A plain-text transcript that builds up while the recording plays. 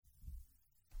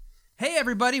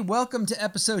everybody, welcome to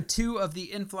episode 2 of the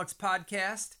Influx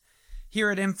podcast. Here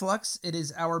at Influx, it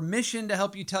is our mission to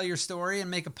help you tell your story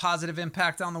and make a positive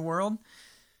impact on the world.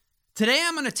 Today,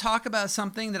 I'm going to talk about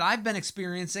something that I've been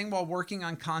experiencing while working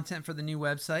on content for the new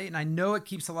website, and I know it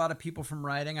keeps a lot of people from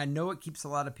writing. I know it keeps a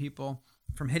lot of people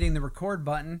from hitting the record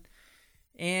button,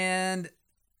 and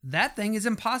that thing is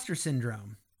imposter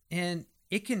syndrome, and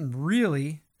it can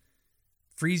really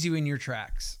freeze you in your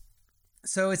tracks.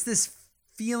 So it's this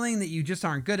feeling that you just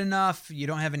aren't good enough, you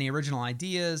don't have any original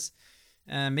ideas,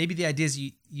 maybe the ideas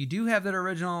you do have that are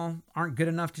original aren't good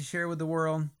enough to share with the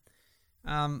world.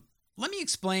 Let me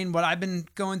explain what I've been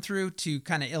going through to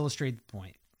kind of illustrate the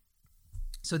point.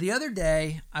 So the other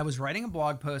day, I was writing a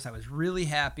blog post. I was really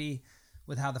happy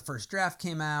with how the first draft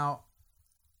came out.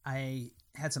 I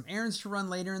had some errands to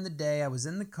run later in the day. I was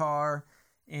in the car,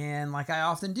 and like I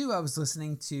often do, I was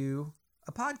listening to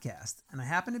a podcast. And I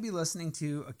happened to be listening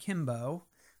to Akimbo,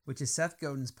 which is Seth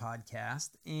Godin's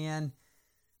podcast. And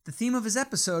the theme of his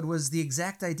episode was the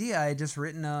exact idea I had just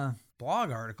written a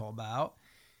blog article about.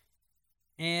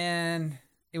 And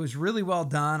it was really well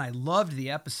done. I loved the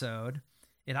episode.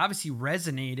 It obviously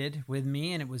resonated with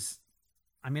me. And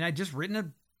I'd just written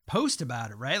a post about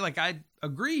it, right? Like I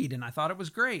agreed and I thought it was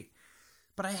great.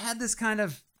 But I had this kind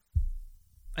of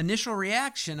initial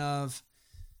reaction of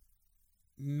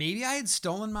maybe I had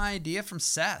stolen my idea from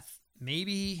Seth.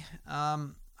 Maybe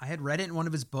I had read it in one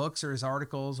of his books or his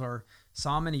articles or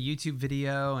saw him in a YouTube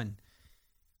video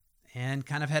and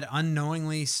kind of had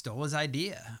unknowingly stole his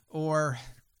idea. Or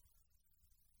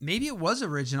maybe it was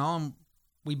original and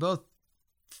we both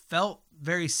felt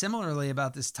very similarly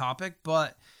about this topic,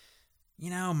 but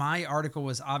my article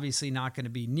was obviously not going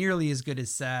to be nearly as good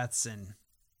as Seth's, and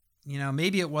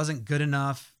maybe it wasn't good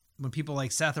enough when people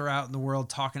like Seth are out in the world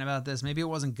talking about this. Maybe it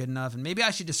wasn't good enough, and maybe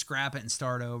I should just scrap it and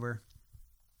start over.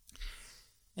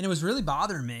 And it was really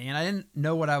bothering me, and I didn't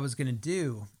know what I was going to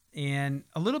do. And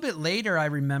a little bit later, I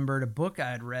remembered a book I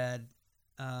had read,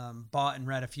 bought and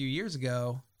read a few years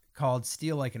ago called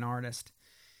Steal Like an Artist.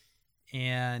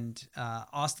 And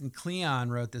Austin Kleon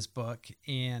wrote this book,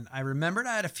 and I remembered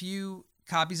I had a few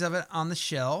copies of it on the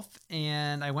shelf,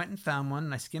 and I went and found one,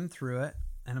 and I skimmed through it,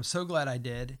 and I'm so glad I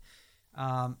did.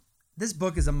 This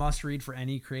book is a must-read for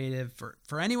any creative,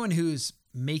 for anyone who's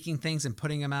making things and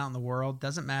putting them out in the world.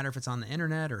 Doesn't matter if it's on the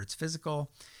internet or it's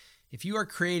physical. If you are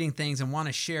creating things and want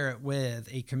to share it with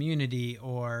a community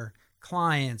or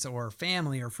clients or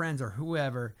family or friends or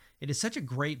whoever, it is such a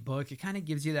great book. It kind of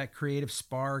gives you that creative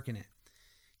spark, and it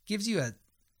gives you a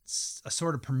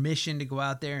sort of permission to go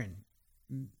out there and,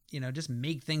 just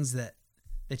make things that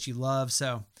you love.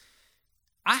 So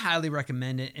I highly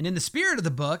recommend it. And in the spirit of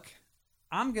the book,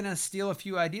 I'm going to steal a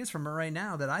few ideas from it right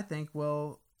now that I think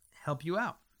will help you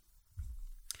out.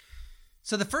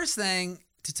 So the first thing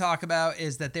to talk about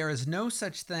is that there is no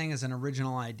such thing as an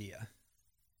original idea.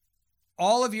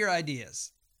 All of your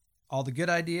ideas, all the good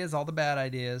ideas, all the bad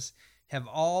ideas, have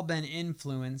all been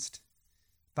influenced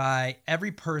by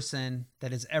every person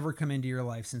that has ever come into your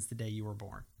life since the day you were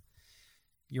born.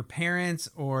 Your parents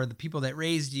or the people that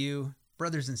raised you,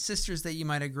 brothers and sisters that you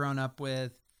might have grown up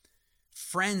with,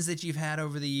 friends that you've had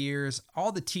over the years,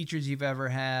 all the teachers you've ever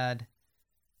had,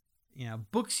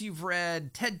 books you've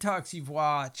read, TED Talks you've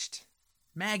watched,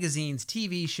 magazines,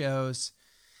 TV shows.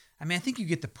 I think you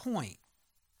get the point.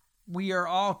 We are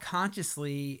all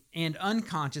consciously and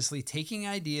unconsciously taking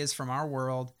ideas from our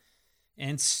world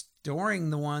and storing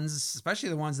the ones, especially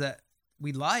the ones that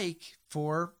we like,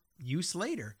 for use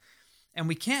later. And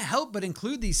we can't help but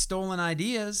include these stolen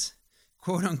ideas,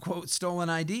 quote unquote stolen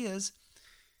ideas,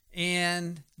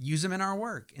 and use them in our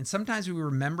work. And sometimes we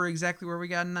remember exactly where we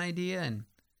got an idea, and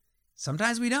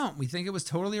sometimes we don't. We think it was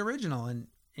totally original, and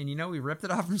we ripped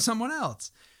it off from someone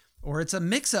else. Or it's a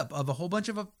mix-up of a whole bunch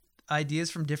of ideas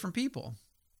from different people.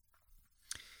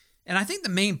 And I think the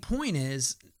main point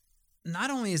is,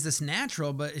 not only is this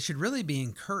natural, but it should really be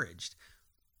encouraged.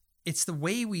 It's the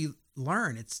way we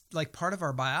learn. It's like part of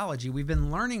our biology. We've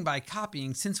been learning by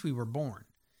copying since we were born.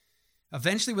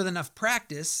 Eventually, with enough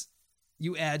practice,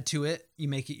 you add to it, you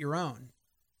make it your own.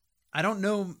 I don't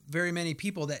know very many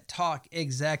people that talk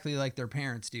exactly like their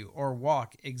parents do or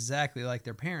walk exactly like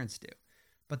their parents do,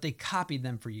 but they copied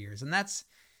them for years. And that's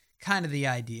kind of the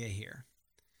idea here.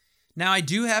 Now, I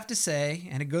do have to say,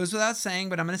 and it goes without saying,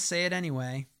 but I'm going to say it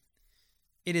anyway,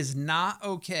 it is not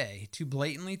okay to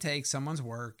blatantly take someone's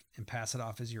work and pass it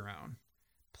off as your own.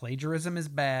 Plagiarism is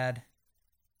bad.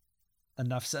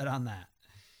 Enough said on that.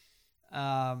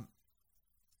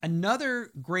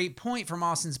 Another great point from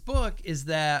Austin's book is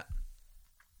that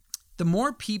the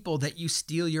more people that you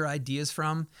steal your ideas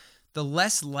from, the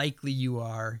less likely you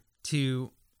are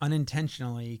to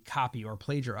unintentionally copy or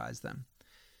plagiarize them.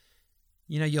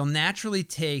 You'll naturally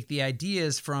take the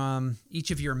ideas from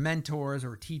each of your mentors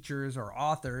or teachers or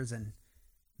authors and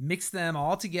mix them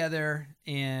all together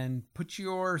and put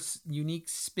your unique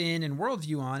spin and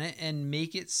worldview on it and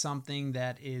make it something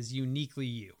that is uniquely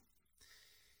you.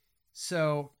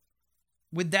 So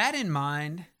with that in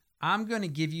mind, I'm going to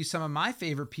give you some of my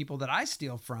favorite people that I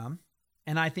steal from,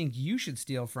 and I think you should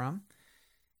steal from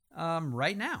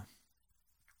right now.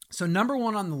 So number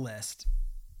one on the list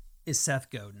is Seth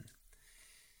Godin.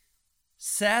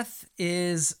 Seth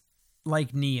is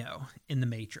like Neo in The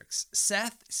Matrix.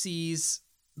 Seth sees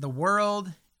the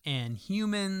world and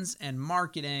humans and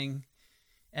marketing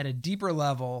at a deeper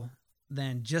level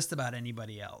than just about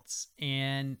anybody else.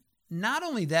 And not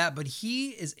only that, but he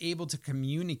is able to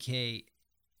communicate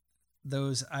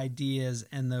those ideas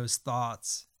and those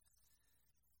thoughts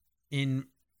in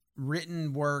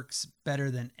written works better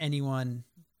than anyone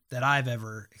that I've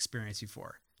ever experienced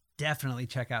before. Definitely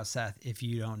check out Seth if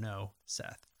you don't know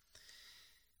Seth.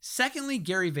 Secondly,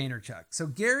 Gary Vaynerchuk. So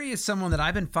Gary is someone that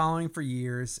I've been following for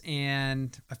years,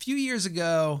 and a few years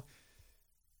ago,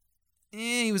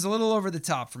 he was a little over the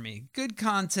top for me. Good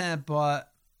content,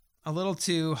 but a little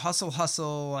too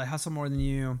hustle. I hustle more than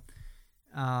you.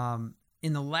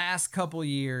 In the last couple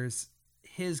years,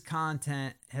 his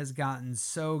content has gotten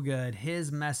so good.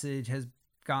 His message has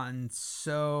gotten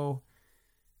so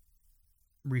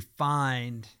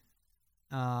refined.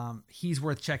 He's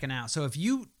worth checking out. So if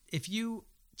you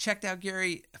checked out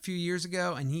Gary a few years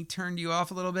ago and he turned you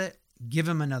off a little bit, give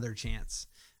him another chance.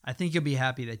 I think you'll be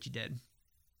happy that you did.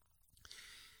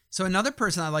 So another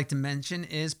person I'd like to mention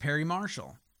is Perry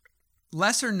Marshall.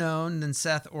 Lesser known than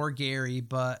Seth or Gary,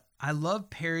 but I love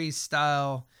Perry's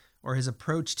style or his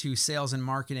approach to sales and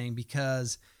marketing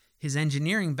because his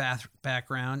engineering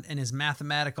background and his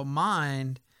mathematical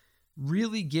mind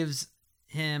really gives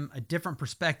him a different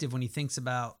perspective when he thinks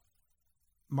about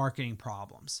marketing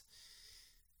problems.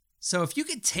 So if you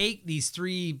could take these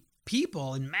three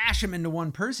people and mash them into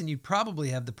one person, you'd probably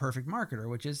have the perfect marketer,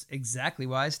 which is exactly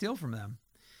why I steal from them.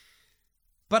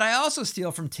 But I also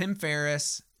steal from Tim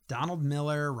Ferriss, Donald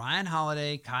Miller, Ryan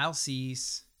Holiday, Kyle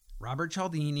Cease, Robert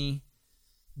Cialdini,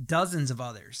 dozens of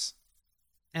others.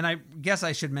 And I guess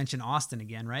I should mention Austin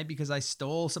again, right? Because I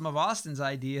stole some of Austin's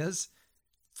ideas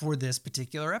for this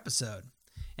particular episode.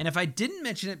 And if I didn't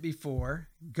mention it before,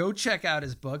 go check out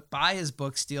his book, buy his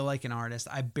book, Steal Like an Artist.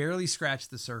 I barely scratched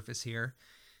the surface here.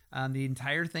 The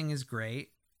entire thing is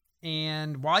great.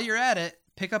 And while you're at it,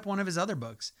 pick up one of his other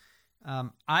books.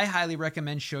 I highly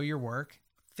recommend Show Your Work.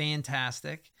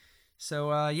 Fantastic. So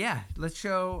let's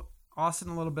show Austin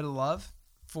a little bit of love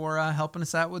for helping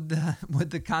us out with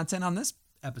the content on this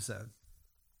episode.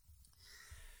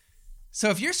 So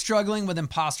if you're struggling with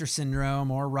imposter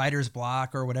syndrome or writer's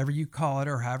block or whatever you call it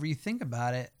or however you think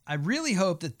about it, I really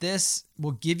hope that this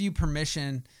will give you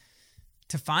permission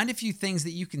to find a few things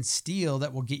that you can steal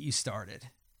that will get you started,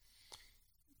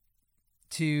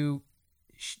 to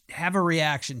have a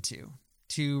reaction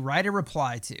to write a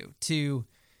reply to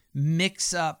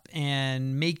mix up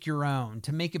and make your own,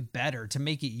 to make it better, to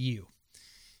make it you.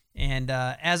 And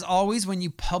as always, when you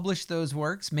publish those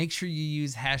works, make sure you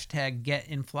use hashtag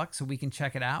 #GetInflux so we can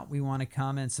check it out. We want to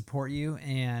come and support you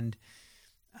and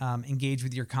engage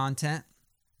with your content.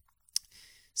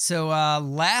 So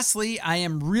lastly, I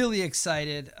am really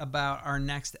excited about our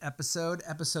next episode.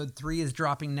 Episode 3 is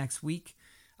dropping next week.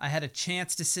 I had a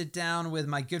chance to sit down with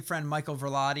my good friend Michael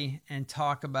Verlotti and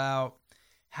talk about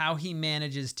how he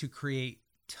manages to create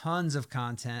tons of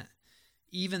content,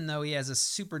 even though he has a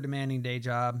super demanding day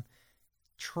job,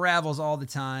 travels all the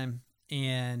time,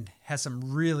 and has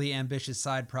some really ambitious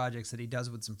side projects that he does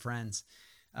with some friends.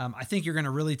 I think you're going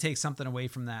to really take something away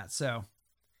from that. So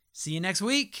see you next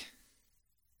week.